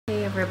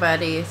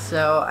everybody.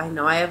 So I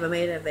know I haven't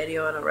made a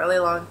video in a really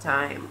long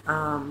time.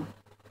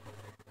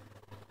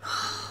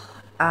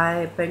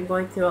 I've been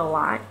going through a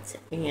lot,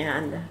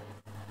 and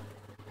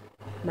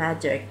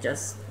magic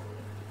just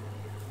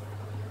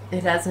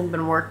it hasn't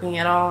been working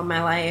at all in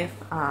my life.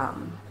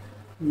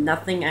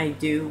 Nothing I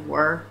do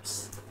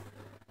works.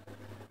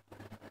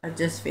 I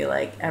just feel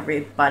like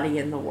everybody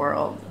in the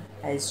world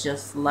has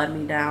just let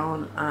me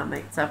down,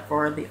 except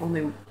for the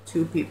only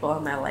two people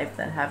in my life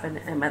that haven't,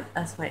 and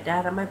that's my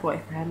dad and my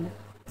boyfriend.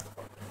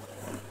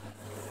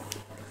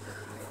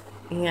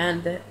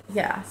 And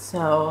yeah,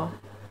 so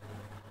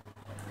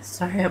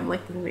sorry, I'm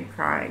like gonna be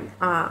crying.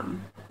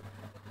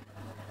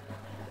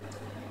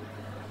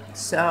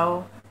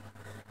 So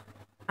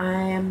I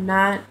am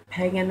not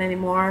pagan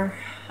anymore.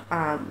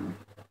 Um,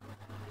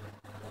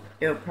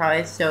 it would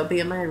probably still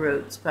be in my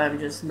roots, but I'm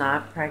just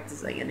not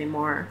practicing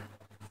anymore.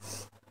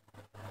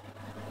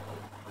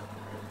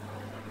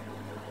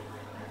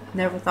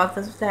 Never thought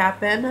this would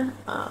happen.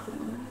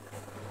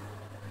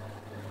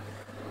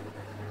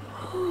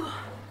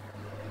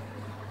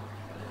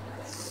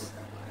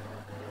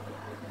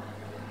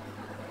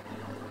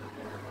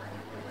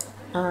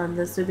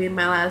 This would be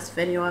my last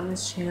video on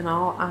this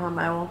channel.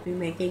 I won't be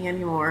making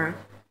any more.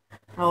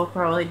 I will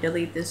probably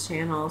delete this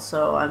channel,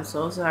 so I'm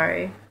so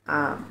sorry.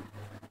 I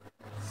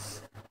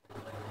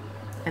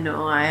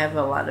know I have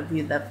a lot of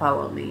you that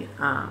follow me,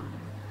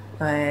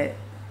 but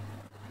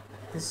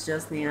it's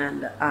just the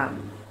end.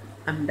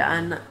 I'm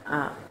done.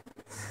 I'm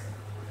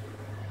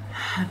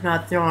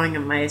not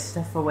throwing my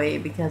stuff away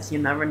because you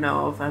never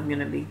know if I'm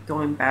gonna be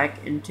going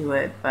back into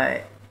it,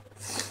 but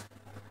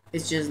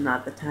it's just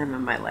not the time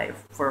in my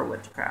life for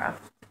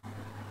witchcraft.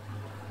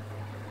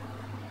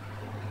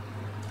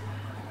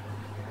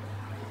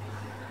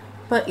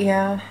 But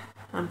yeah,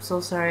 I'm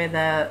so sorry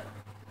that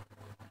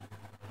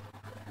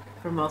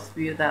for most of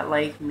you that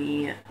like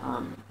me,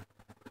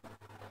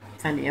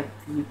 if any of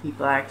you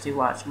people actually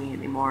watch me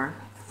anymore.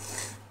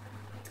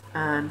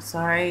 I'm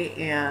sorry,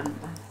 and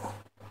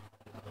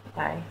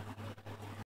bye.